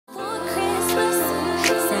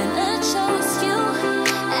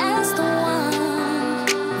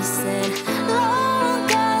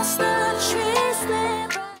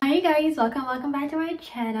welcome back to my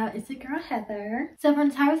channel. It's the girl Heather. So for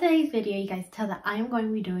the time of today's video, you guys tell that I am going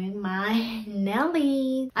to be doing my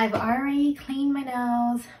nailies. I've already cleaned my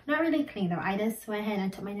nails. Not really cleaned them. I just went ahead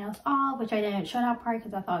and took my nails off, which I didn't show that part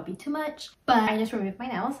because I thought it'd be too much. But I just removed my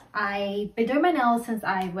nails. I've been doing my nails since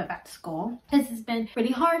I went back to school. This has been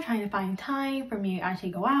really hard trying to find time for me to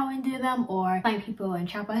actually go out and do them, or find people in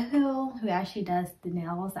Chapel Hill who actually does the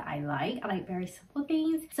nails that I like. I like very simple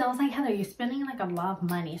things. So I was like, Heather, you're spending like a lot of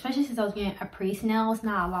money, especially since I was getting Caprice nails.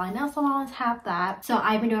 Not a lot of nail salons have that, so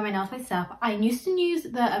I've been doing my nails myself. I used to use the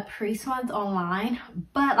Caprice ones online,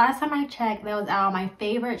 but last time I checked, that was out of my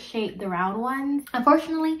favorite shape, the round ones.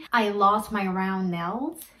 Unfortunately, I lost my round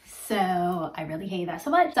nails, so I really hate that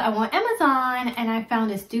so much. So I went on Amazon and I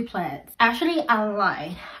found this duplex. Actually, I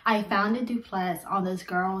lied. I found a duplex on this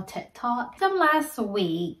girl TikTok some last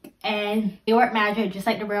week, and they weren't magic just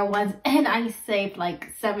like the real ones, and I saved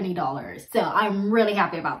like $70. So I'm really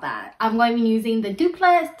happy about that. I'm going to be using the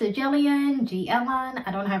duplex, the Jillian, G-Ellen.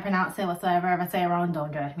 I don't know how to pronounce it whatsoever. If I say it wrong,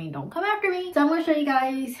 don't judge me, don't come after me. So I'm going to show you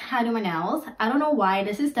guys how to do my nails. I don't know why.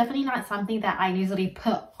 This is definitely not something that I usually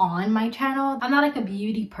put on my channel. I'm not like a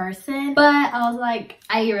beauty person, but I was like,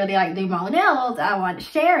 I really like doing my own nails. I want to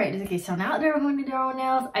share it just in case someone out there who do their own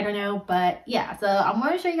nails. I don't know, but yeah, so I'm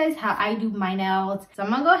going to show you guys how I do my nails. So I'm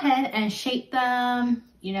going to go ahead and shape them,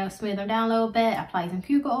 you know, smooth them down a little bit, apply some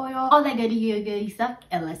cuticle oil, all that goody stuff,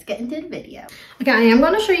 and let's get into the video. Okay, I am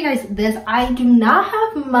going to show you guys this. I do not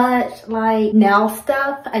have much like nail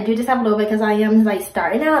stuff. I do just have a little bit because I am like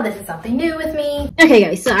starting out. This is something new with me. Okay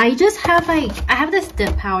guys, so I just have like, I have this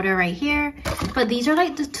dip powder right here, but these are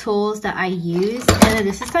like the tools that I use, and then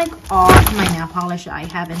this is like all my nail polish that I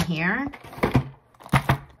have in here.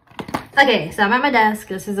 Okay, so I'm at my desk.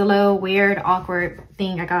 This is a little weird, awkward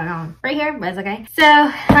thing I got on right here, but it's okay. So,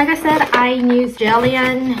 like I said, I use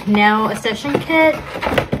Jillian Nail Extension Kit.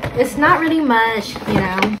 It's not really much, you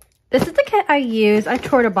know. This is the kit I use. I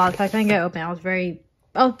tore the box. I couldn't get it open. I was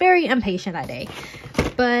very impatient that day.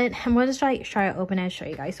 But I'm going to try to open it and show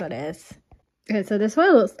you guys what it is. Okay, so this is what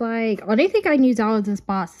it looks like. Only thing I can use out of this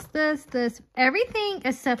box is this, everything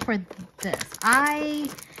except for this. I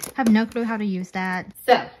have no clue how to use that.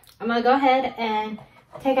 So I'm gonna go ahead and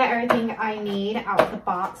take out everything I need out of the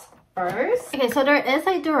box first. Okay, so there is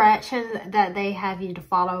a direction that they have you to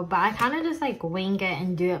follow, but I kind of just like wing it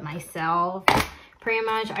and do it myself. Pretty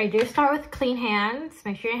much, I do start with clean hands.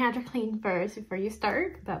 Make sure your hands are clean first before you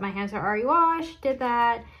start, but my hands are already washed, did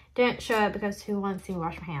that. Didn't show it because who wants to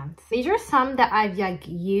wash my hands? These are some that I've like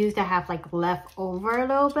used that have like left over a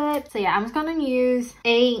little bit. So yeah, I'm just gonna use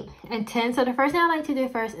 8 and 10. So the first thing I like to do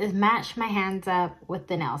first is match my hands up with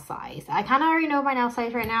the nail size. I kind of already know my nail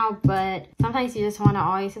size right now, but sometimes you just want to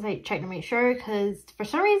always just like check to make sure, because for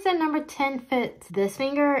some reason number 10 fits this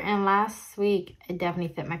finger, and last week it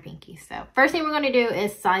definitely fit my pinky. So first thing we're gonna do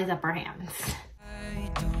is size up our hands.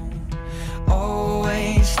 I don't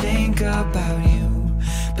always think about you,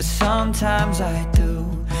 but sometimes I do,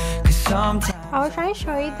 cause sometimes I was trying to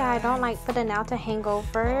show you that I don't like for the nail to hang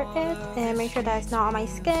over it, and make sure that it's not on my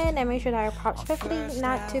skin, and make sure that it pops quickly,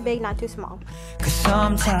 not too big, not too small. Cause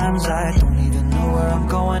sometimes I don't even know where I'm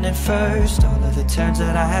going at first. All of the turns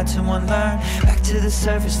that I had to unlearn, back to the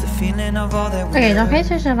surface, the feeling of all that. Okay, don't pay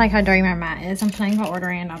attention to like how dirty my mat is. I'm planning on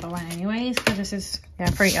ordering another one anyways, because this is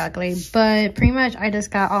pretty ugly. But pretty much I just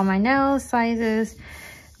got all my nail sizes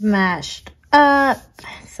matched up,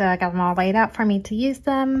 so I got them all laid out for me to use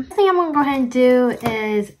them. The thing I'm gonna go ahead and do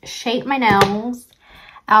is shape my nails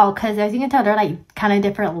out, because as you can tell, they're like kind of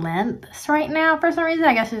different lengths right now for some reason.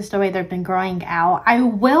 I guess it's just the way they've been growing out. I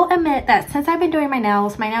will admit that since I've been doing my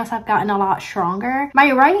nails have gotten a lot stronger.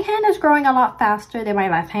 My right hand is growing a lot faster than my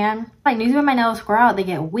left hand. Like usually when my nails grow out, they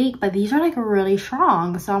get weak, but these are like really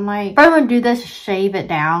strong. So I'm like, if I'm gonna do this, shave it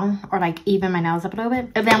down or like even my nails up a little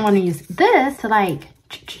bit, and then I'm gonna use this to like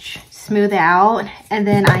smooth it out, and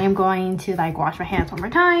then I am going to like wash my hands one more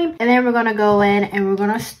time, and then we're gonna go in and we're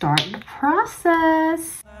gonna start the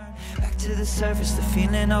process. Back to the surface, the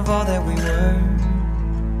feeling of all that we were.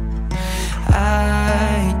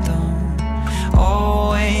 I don't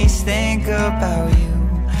always think about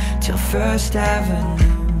you till First Avenue.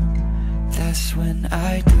 That's when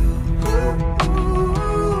I do.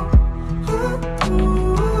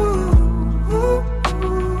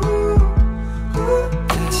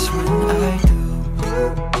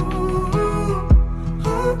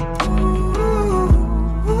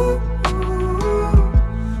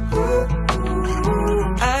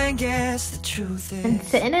 And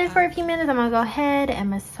sitting in for a few minutes, I'm gonna go ahead and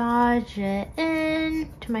massage it in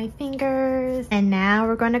to my fingers, and now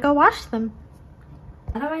we're gonna go wash them.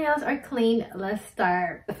 Now that my nails are clean, let's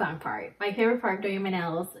start the fun part. My favorite part of doing my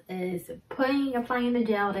nails is applying the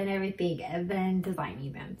gel and everything, and then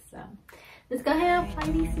designing them. So let's go ahead and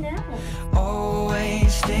apply these nails.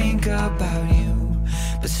 Always think about you,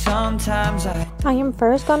 but sometimes I am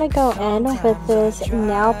first gonna go in with this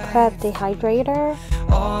nail prep dehydrator.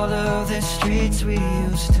 all of the streets we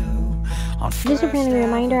used to. Just a friendly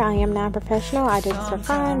reminder, I am not professional. I do this for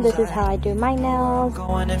fun. This is how I do my nails.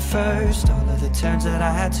 Going in first, all of the turns that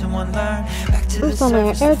I had to unlearn. Back to I'm the just gonna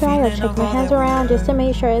let it air dry or feeling shake of my all hands that we around just to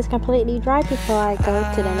make sure it's completely dry before I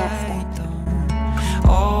go to the next step.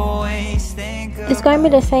 always think It's going to be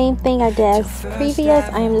the same thing I did as previous.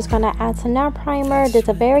 I am just going to add some nail primer. Just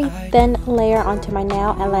a very thin layer onto my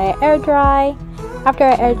nail and let it air dry. After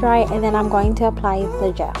I air dry, and then I'm going to apply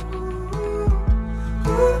the gel.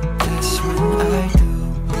 that's what I do.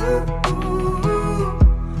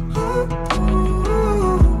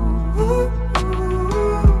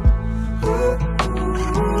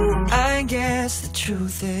 I guess the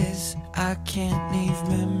truth is I can't leave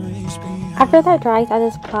memories behind. After that dries, I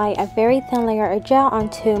just apply a very thin layer of gel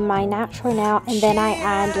onto my natural nail, and then I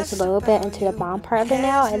add just a little bit into the bottom part of the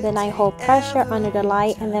nail, and then I hold pressure under the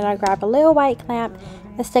light, and then I grab a little white clamp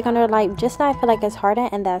and stick under the light just now I feel like it's hardened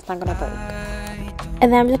and that's not gonna break.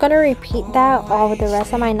 And then I'm just going to repeat that all with the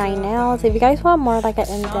rest of my 9 nails. If you guys want more like an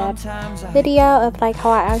in-depth video of like how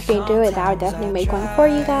I actually do it, that I would definitely make one for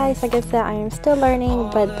you guys. Like I said, I am still learning,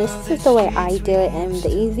 but this is the way I do it and the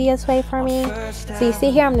easiest way for me. So you see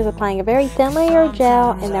here, I'm just applying a very thin layer of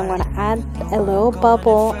gel, and then I'm going to add a little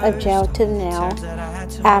bubble of gel to the nail.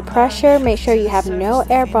 Add pressure, make sure you have no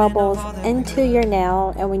air bubbles into your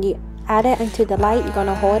nail, and when you add it into the light, you're going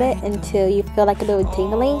to hold it until you feel like a little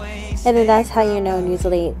tingling, and then that's how you know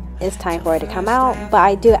usually it's time for it to come out. But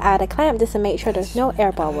I do add a clamp just to make sure there's no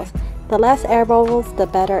air bubbles. The less air bubbles, the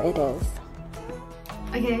better it is.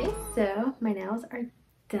 Okay, so my nails are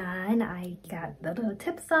done. I got the little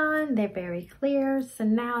tips on. They're very clear. So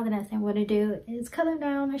now the next thing I'm going to do is cut them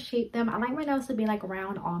down and shape them. I like my nails to be like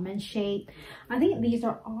round almond shape. I think these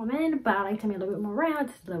are almond, but I like to make a little bit more round,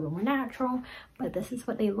 just a little bit more natural. But this is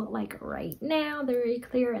what they look like right now. They're very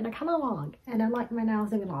clear and they're kind of long, and I like my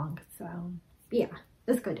nails to be long. So yeah,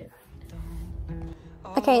 let's go do it.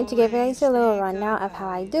 Okay, to give you guys a little rundown of how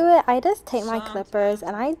I do it, I just take my clippers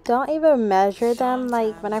and I don't even measure them.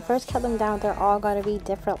 Like when I first cut them down, they're all going to be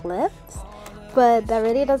different lengths, but that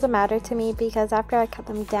really doesn't matter to me because after I cut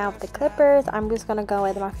them down with the clippers, I'm just going to go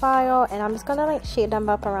with my file and I'm just going to like shape them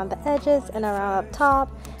up around the edges and around up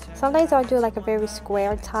top. Sometimes I'll do like a very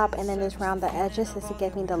square top and then just round the edges just to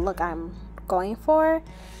give me the look I'm going for.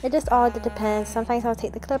 It just all depends. Sometimes I'll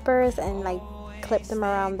take the clippers and like clip them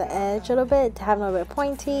around the edge a little bit to have them a little bit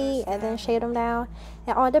pointy and then shade them down.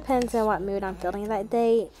 It all depends on what mood I'm feeling that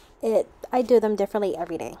day. I do them differently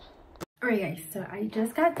every day. Alright guys, so I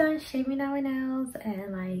just got done shaving out my nails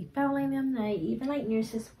and like filing them. I even like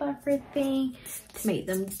use this buffer thing to make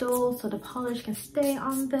them dull so the polish can stay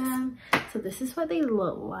on them. So this is what they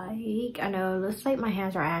look like. I know it looks like my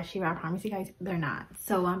hands are ashy, but I promise you guys they're not.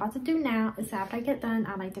 So what I'm about to do now is after I get done,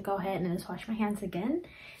 I like to go ahead and just wash my hands again.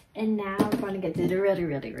 And now we're going to get to the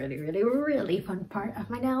really fun part of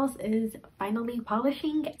my nails, is finally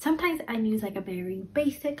polishing. Sometimes I use like a very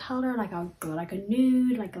basic color, like I'll go like a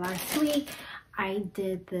nude. Like last week I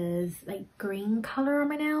did this like green color on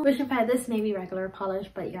my nail, which in fact this may be regular polish,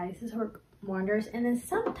 but you guys, this works wonders. And then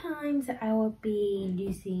sometimes I will be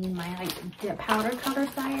using my like dip powder colors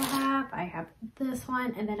that I have this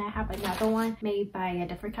one, and then I have another one made by a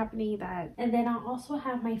different company and then I'll also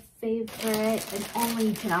have my favorite and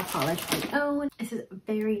only nail polish I own. This is a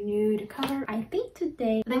very nude color. I think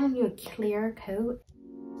today I'm gonna do a clear coat